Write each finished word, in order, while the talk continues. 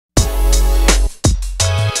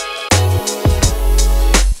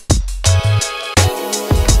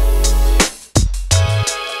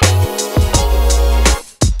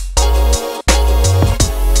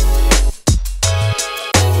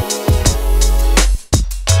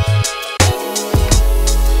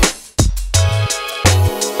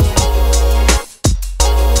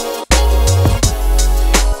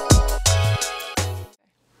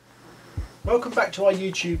to our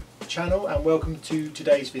YouTube channel and welcome to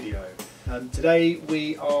today's video. Today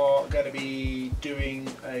we are going to be doing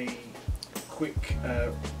a quick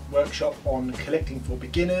workshop on collecting for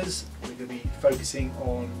beginners. We're going to be focusing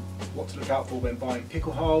on what to look out for when buying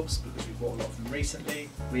pickle halves, because we've bought a lot of them recently.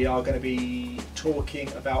 We are going to be talking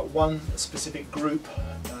about one specific group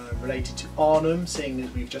related to Arnhem, seeing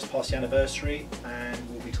as we've just passed the anniversary, and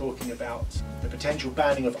we'll be talking about the potential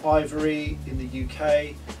banning of ivory in the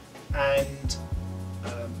UK and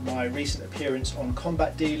my recent appearance on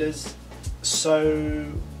combat dealers. So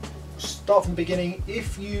start from the beginning.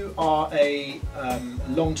 If you are a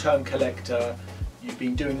long-term collector, you've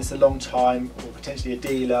been doing this a long time, or potentially a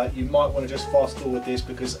dealer, you might want to just fast forward this,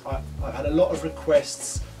 because I've had a lot of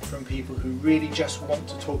requests from people who really just want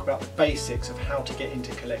to talk about the basics of how to get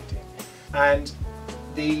into collecting. And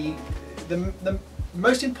the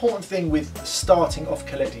most important thing with starting off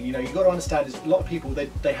collecting, you've got to understand, is a lot of people,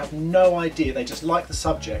 they have no idea, they just like the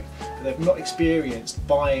subject, but they've not experienced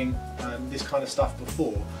buying this kind of stuff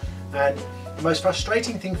before. And the most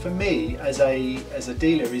frustrating thing for me as a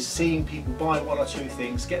dealer is seeing people buy one or two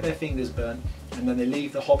things, get their fingers burnt, and then they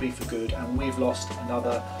leave the hobby for good, and we've lost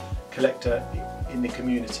another collector in the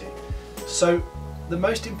community. So the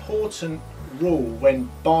most important rule when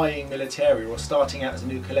buying Militaria or starting out as a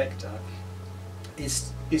new collector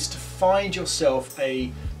is to find yourself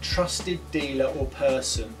a trusted dealer or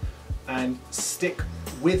person and stick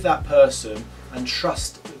with that person and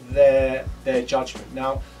trust their judgment.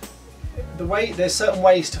 Now, there's certain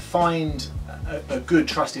ways to find a good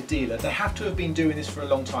trusted dealer. They have to have been doing this for a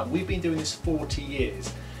long time. We've been doing this 40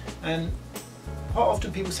 years, and quite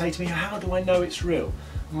often people say to me, how do I know it's real?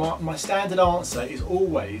 My standard answer is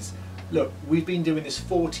always, look, we've been doing this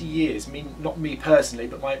 40 years. I mean, not me personally,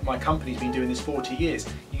 but my company's been doing this 40 years.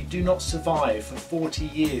 You do not survive for 40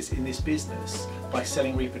 years in this business by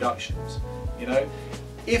selling reproductions.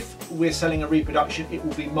 If we're selling a reproduction, it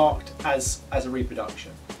will be marked as a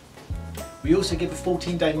reproduction. We also give a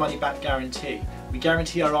 14-day money-back guarantee. We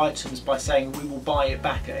guarantee our items by saying we will buy it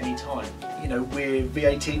back at any time. We're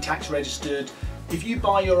VAT tax registered. If you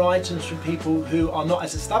buy your items from people who are not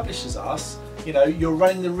as established as us, you're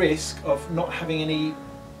running the risk of not having any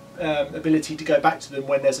ability to go back to them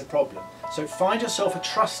when there's a problem. So find yourself a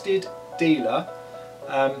trusted dealer,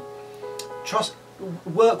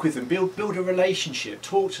 work with them, build a relationship,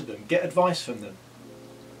 talk to them, get advice from them.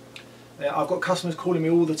 I've got customers calling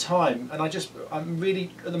me all the time, and I'm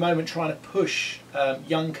really at the moment trying to push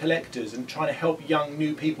young collectors and trying to help young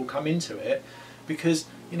new people come into it, because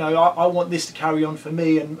I want this to carry on for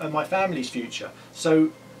me and my family's future.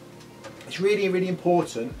 So it's really, really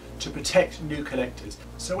important to protect new collectors.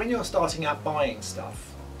 So when you're starting out buying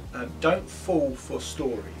stuff, don't fall for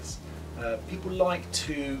stories. People like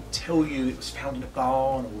to tell you it was found in a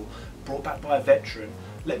barn or brought back by a veteran.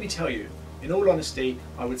 Let me tell you, in all honesty,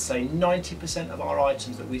 I would say 90% of our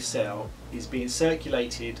items that we sell is being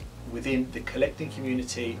circulated within the collecting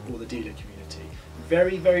community or the dealer community.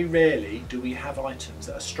 Very, very rarely do we have items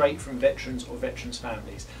that are straight from veterans or veterans'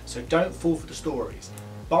 families. So don't fall for the stories.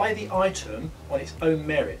 Buy the item on its own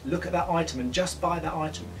merit. Look at that item and just buy that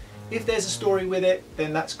item. If there's a story with it,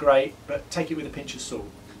 then that's great, but take it with a pinch of salt.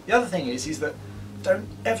 The other thing is that don't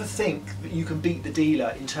ever think that you can beat the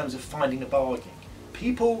dealer in terms of finding a bargain.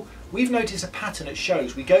 We've noticed a pattern at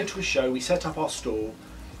shows. We go to a show, we set up our stall,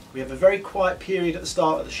 we have a very quiet period at the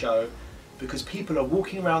start of the show because people are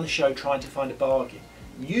walking around the show trying to find a bargain.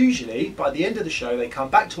 Usually, by the end of the show, they come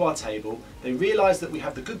back to our table, they realise that we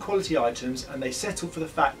have the good quality items, and they settle for the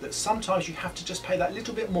fact that sometimes you have to just pay that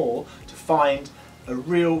little bit more to find a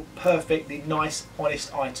real, perfectly nice,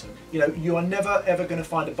 honest item. You are never ever going to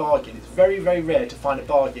find a bargain. It's very, very rare to find a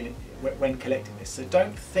bargain when collecting this. So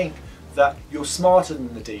don't think that you're smarter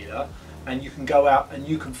than the dealer and you can go out and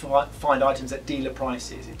you can find items at dealer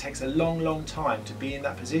prices. It takes a long, long time to be in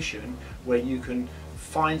that position where you can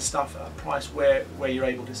find stuff at a price where you're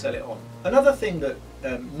able to sell it on. Another thing that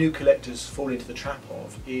new collectors fall into the trap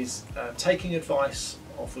of is taking advice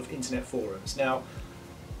off of internet forums. Now,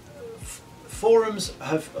 forums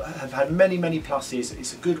have had many, many pluses.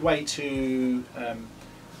 It's a good way to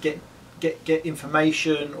get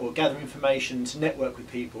information or gather information, to network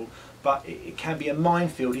with people, but it can be a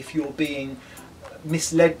minefield if you're being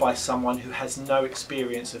misled by someone who has no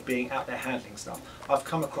experience of being out there handling stuff. I've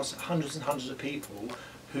come across hundreds and hundreds of people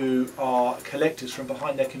who are collectors from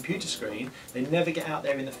behind their computer screen. They never get out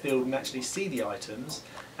there in the field and actually see the items,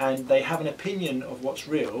 and they have an opinion of what's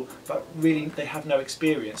real, but really they have no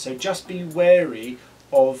experience. So just be wary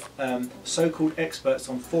of so-called experts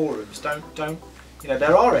on forums. Don't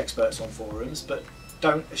there are experts on forums, but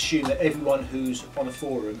don't assume that everyone who's on a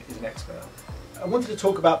forum is an expert. I wanted to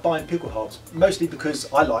talk about buying pickle halves, mostly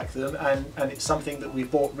because I like them and it's something that we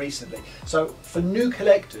bought recently. So for new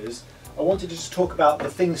collectors, I wanted to just talk about the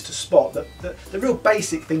things to spot, the real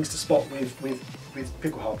basic things to spot with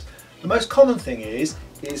pickle halves. The most common thing is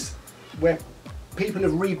where people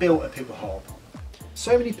have rebuilt a pickle halve.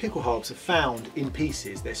 So many pickle halves are found in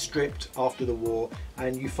pieces. They're stripped after the war,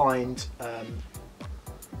 and you find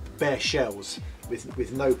bare shells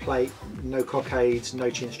with no plate, no cockades, no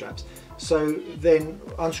chin straps. So then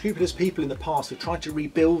unscrupulous people in the past have tried to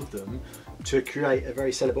rebuild them to create a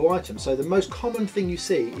very sellable item. So the most common thing you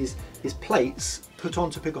see is plates put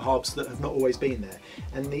onto pickle halves that have not always been there.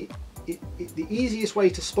 And the easiest way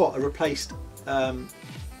to spot a replaced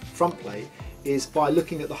front plate is by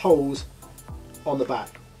looking at the holes on the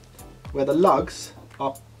back, where the lugs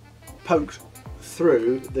are poked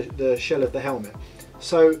through the shell of the helmet.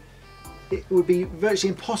 So it would be virtually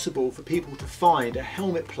impossible for people to find a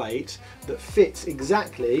helmet plate that fits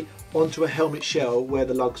exactly onto a helmet shell where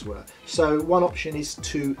the lugs were. So one option is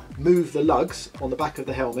to move the lugs on the back of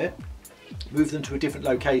the helmet, move them to a different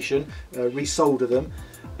location, resolder them.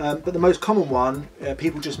 But the most common one,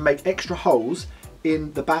 people just make extra holes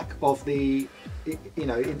in the back of the,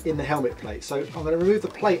 in the helmet plate. So I'm going to remove the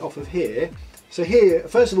plate off of here. So here,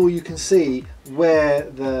 first of all, you can see where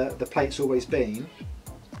the plate's always been.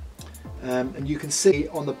 And you can see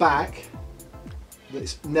on the back that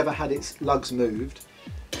it's never had its lugs moved.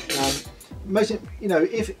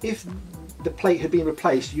 If the plate had been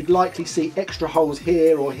replaced, you'd likely see extra holes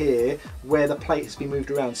here or here where the plate has been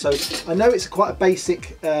moved around. So I know it's quite a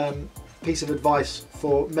basic piece of advice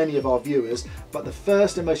for many of our viewers, but the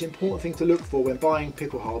first and most important thing to look for when buying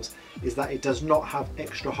pickle halves is that it does not have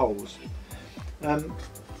extra holes.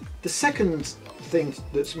 The second thing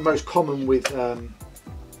that's most common with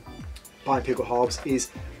buying pickle halves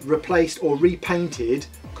is replaced or repainted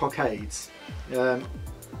cockades.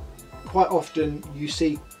 Quite often you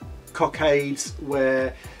see cockades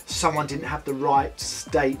where someone didn't have the right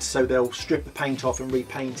state, so they'll strip the paint off and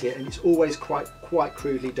repaint it, and it's always quite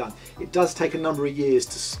crudely done. It does take a number of years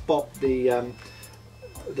to spot the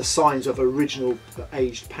signs of original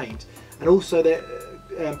aged paint. And also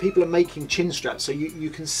people are making chin straps, so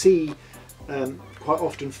you can see quite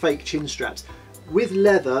often fake chin straps. With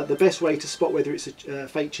leather, the best way to spot whether it's a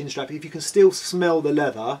fake chin strap, if you can still smell the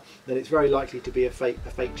leather, then it's very likely to be a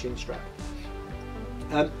fake chin strap.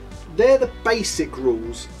 They're the basic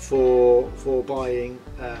rules for buying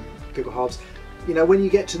pickle halves. When you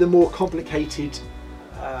get to the more complicated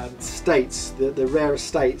states, the rarer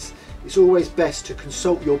states, it's always best to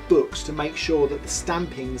consult your books to make sure that the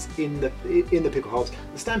stampings in the pickle halves,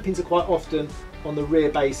 the stampings are quite often on the rear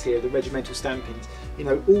base here, the regimental stampings.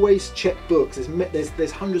 Always check books.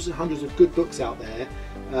 There's hundreds and hundreds of good books out there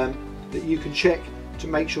that you can check to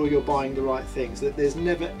make sure you're buying the right things. That there's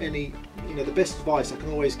never any, the best advice I can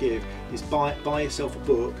always give is buy yourself a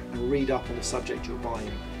book and read up on the subject you're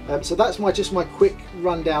buying. So that's just my quick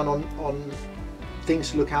rundown on things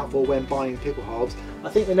to look out for when buying pickle halves. I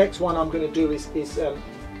think the next one I'm going to do is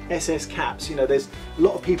SS caps. There's a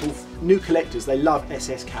lot of people, new collectors, they love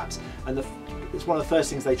SS caps, and it's one of the first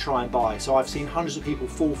things they try and buy. So I've seen hundreds of people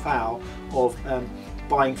fall foul of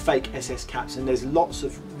buying fake SS caps, and there's lots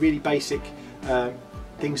of really basic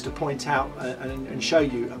things to point out and show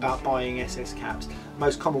you about buying SS caps.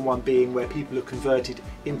 Most common one being where people have converted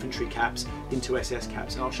infantry caps into SS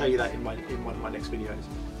caps, and I'll show you that in one of my next videos.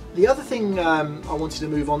 The other thing I wanted to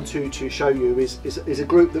move on to show you is a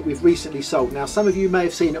group that we've recently sold. Now, some of you may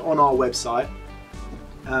have seen it on our website,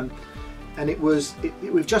 and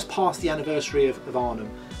we've just passed the anniversary of Arnhem,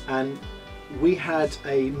 and we had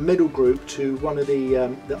a medal group to one of the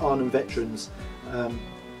Arnhem veterans,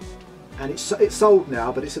 and it's sold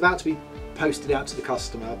now, but it's about to be posted out to the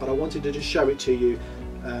customer. But I wanted to just show it to you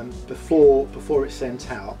before it's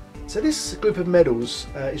sent out. So this group of medals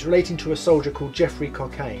is relating to a soldier called Geoffrey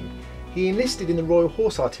Cockayne. He enlisted in the Royal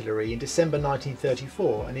Horse Artillery in December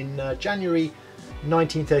 1934, and in January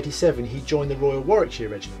 1937 he joined the Royal Warwickshire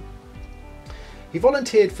Regiment. He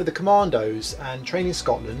volunteered for the Commandos and trained in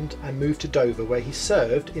Scotland and moved to Dover, where he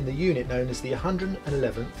served in the unit known as the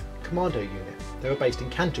 111th Commando Unit. They were based in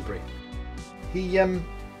Canterbury. He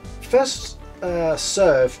first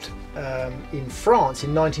served in France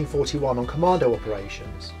in 1941 on commando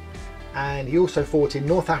operations, and he also fought in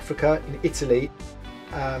North Africa, in Italy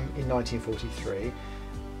in 1943,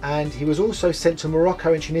 and he was also sent to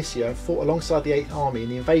Morocco and Tunisia and fought alongside the 8th Army in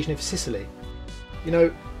the invasion of Sicily.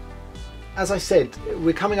 As I said,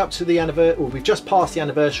 we're coming up to the anniversary, we've just passed the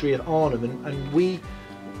anniversary of Arnhem, and we,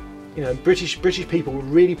 British people were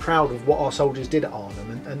really proud of what our soldiers did at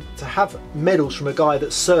Arnhem, and to have medals from a guy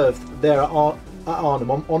that served there at at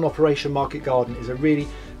Arnhem on Operation Market Garden is a really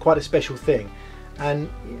quite a special thing. And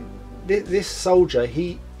this soldier,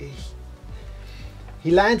 he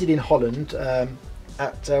landed in Holland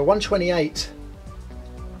at 1:28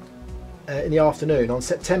 in the afternoon on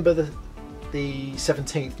September the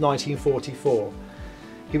 17th, 1944.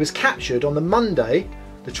 He was captured on the Monday,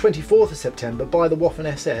 the 24th of September, by the Waffen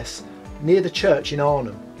SS near the church in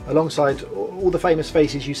Arnhem, alongside all the famous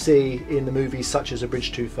faces you see in the movies such as A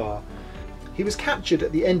Bridge Too Far. He was captured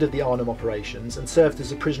at the end of the Arnhem operations and served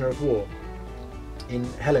as a prisoner of war in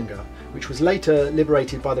Hellinger, which was later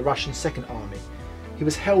liberated by the Russian Second Army. He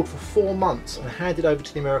was held for 4 months and handed over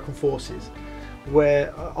to the American forces,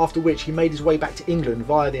 where after which he made his way back to England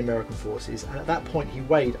via the American forces, and at that point he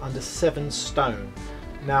weighed under 7 stone.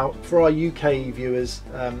 Now, for our UK viewers,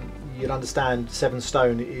 you'll understand 7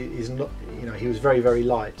 stone is not, you know, he was very, very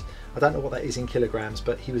light. I don't know what that is in kilograms,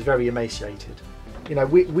 but he was very emaciated. You know,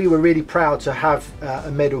 we were really proud to have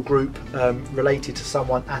a medal group related to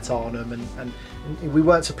someone at Arnhem, and we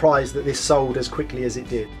weren't surprised that this sold as quickly as it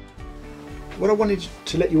did. What I wanted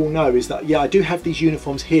to let you all know is that, yeah, I do have these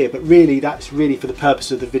uniforms here, but really that's really for the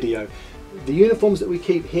purpose of the video. The uniforms that we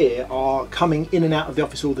keep here are coming in and out of the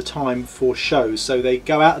office all the time for shows. So they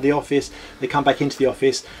go out of the office, they come back into the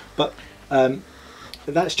office, but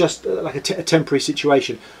that's just like a temporary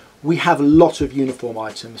situation. We have a lot of uniform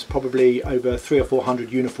items, probably over 300 or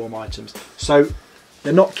 400 uniform items. So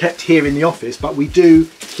they're not kept here in the office, but we do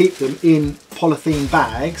keep them in polythene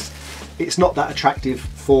bags. It's not that attractive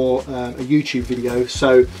for a YouTube video,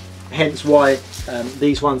 so hence why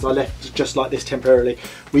these ones are left just like this temporarily.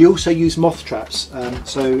 We also use moth traps,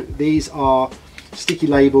 so these are sticky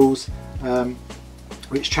labels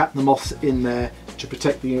which trap the moths in there to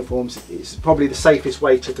protect the uniforms. It's probably the safest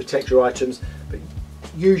way to protect your items, but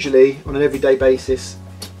usually on an everyday basis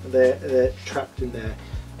they're trapped in there.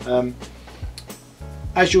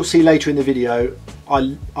 As you'll see later in the video,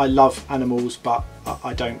 I love animals, but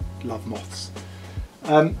I don't love moths.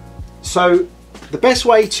 So the best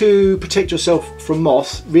way to protect yourself from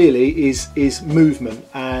moths really is movement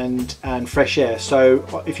and fresh air.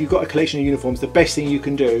 So if you've got a collection of uniforms, the best thing you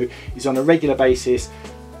can do is on a regular basis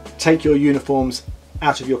take your uniforms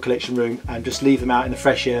out of your collection room and just leave them out in the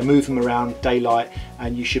fresh air, move them around daylight,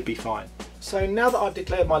 and you should be fine. So now that I've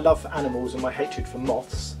declared my love for animals and my hatred for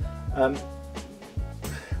moths,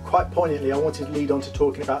 quite poignantly I wanted to lead on to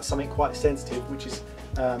talking about something quite sensitive which is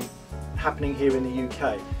happening here in the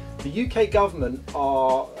UK. The UK government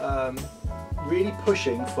are really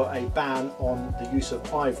pushing for a ban on the use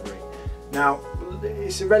of ivory. Now,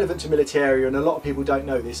 it's irrelevant to Militaria, and a lot of people don't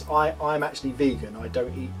know this. I'm actually vegan. I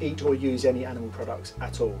don't eat or use any animal products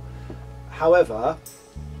at all. However,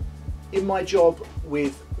 in my job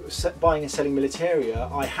with buying and selling Militaria,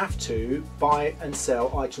 I have to buy and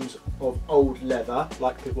sell items of old leather,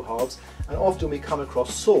 like people halves, and often we come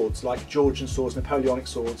across swords, like Georgian swords, Napoleonic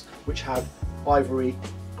swords, which have ivory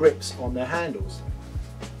grips on their handles,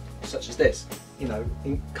 such as this, you know,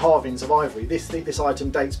 in carvings of ivory. This item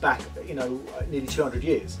dates back, you know, nearly 200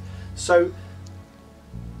 years. So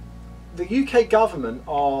the UK government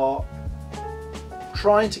are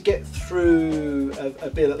trying to get through a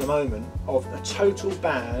bill at the moment of a total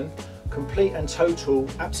ban, complete and total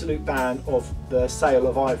absolute ban of the sale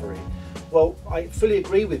of ivory. Well, I fully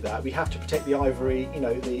agree with that. We have to protect the ivory, you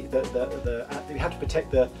know, we have to protect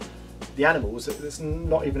the animals. There's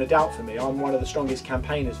not even a doubt for me. I'm one of the strongest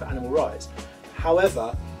campaigners for animal rights.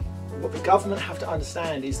 However, what the government have to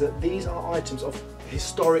understand is that these are items of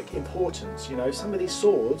historic importance. You know, some of these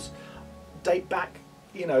swords date back,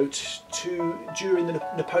 you know, to during the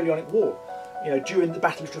Napoleonic War, you know, during the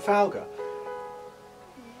Battle of Trafalgar.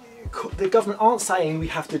 The government aren't saying we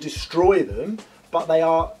have to destroy them, but they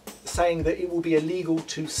are saying that it will be illegal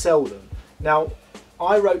to sell them. Now,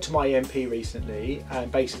 I wrote to my MP recently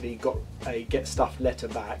and basically got a get stuff letter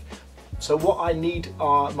back. So what I need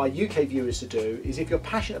my UK viewers to do is, if you're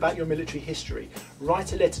passionate about your military history,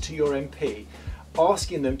 write a letter to your MP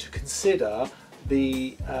asking them to consider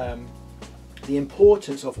the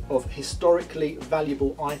importance of historically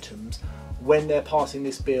valuable items when they're passing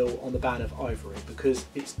this bill on the ban of ivory, because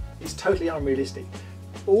it's totally unrealistic.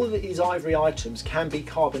 All of these ivory items can be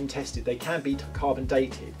carbon tested, they can be carbon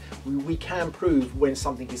dated. We can prove when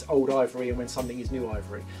something is old ivory and when something is new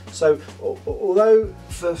ivory. So although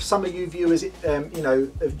for some of you viewers, you know,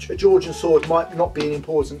 a Georgian sword might not be an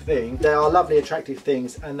important thing, they are lovely, attractive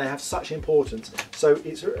things, and they have such importance. So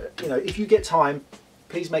it's, you know, if you get time,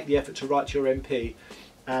 please make the effort to write to your MP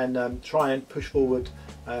and try and push forward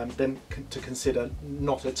them to consider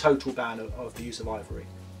not a total ban of the use of ivory.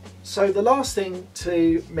 So the last thing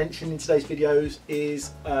to mention in today's videos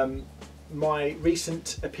is my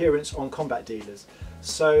recent appearance on Combat Dealers.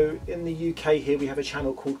 So in the UK here we have a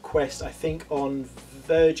channel called Quest. I think on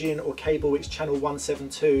Virgin or cable it's channel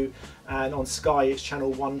 172 and on Sky it's channel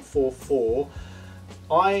 144.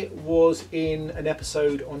 I was in an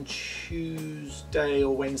episode on Tuesday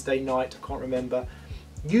or Wednesday night, I can't remember.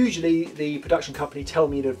 Usually the production company tell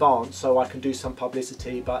me in advance so I can do some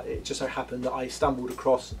publicity, but it just so happened that I stumbled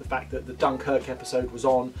across the fact that the Dunkirk episode was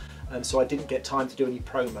on, and so I didn't get time to do any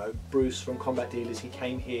promo. Bruce from Combat Dealers, he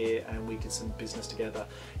came here and we did some business together.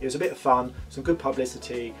 It was a bit of fun, some good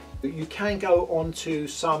publicity. You can go onto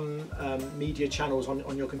some media channels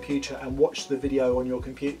on your computer and watch the video on your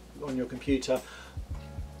computer.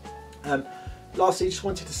 Lastly, just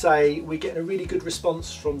wanted to say we're getting a really good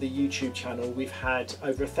response from the YouTube channel. We've had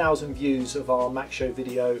over 1,000 views of our Mac Show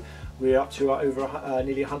video. We're up to over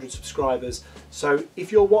nearly 100 subscribers. So if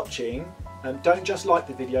you're watching, don't just like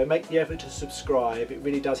the video, make the effort to subscribe. It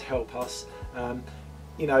really does help us,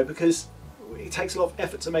 you know, because it takes a lot of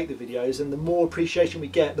effort to make the videos, and the more appreciation we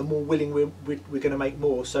get, the more willing we're going to make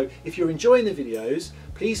more. So if you're enjoying the videos,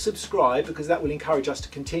 please subscribe, because that will encourage us to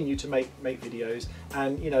continue to make videos,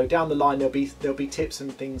 and you know, down the line there'll be tips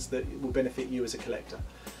and things that will benefit you as a collector.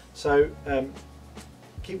 So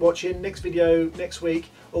keep watching. Next video next week.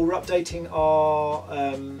 We're updating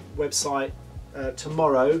our website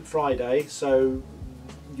tomorrow, Friday, so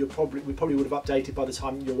we probably would have updated by the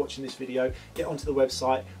time you're watching this video. Get onto the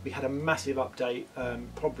website. We had a massive update,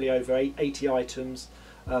 probably over 80 items.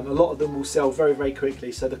 A lot of them will sell very, very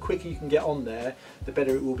quickly, so the quicker you can get on there, the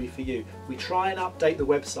better it will be for you. We try and update the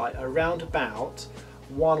website around about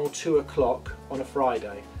 1 or 2 o'clock on a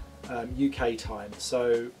Friday, UK time.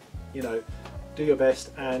 So, you know, do your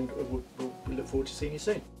best, and we'll look forward to seeing you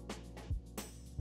soon.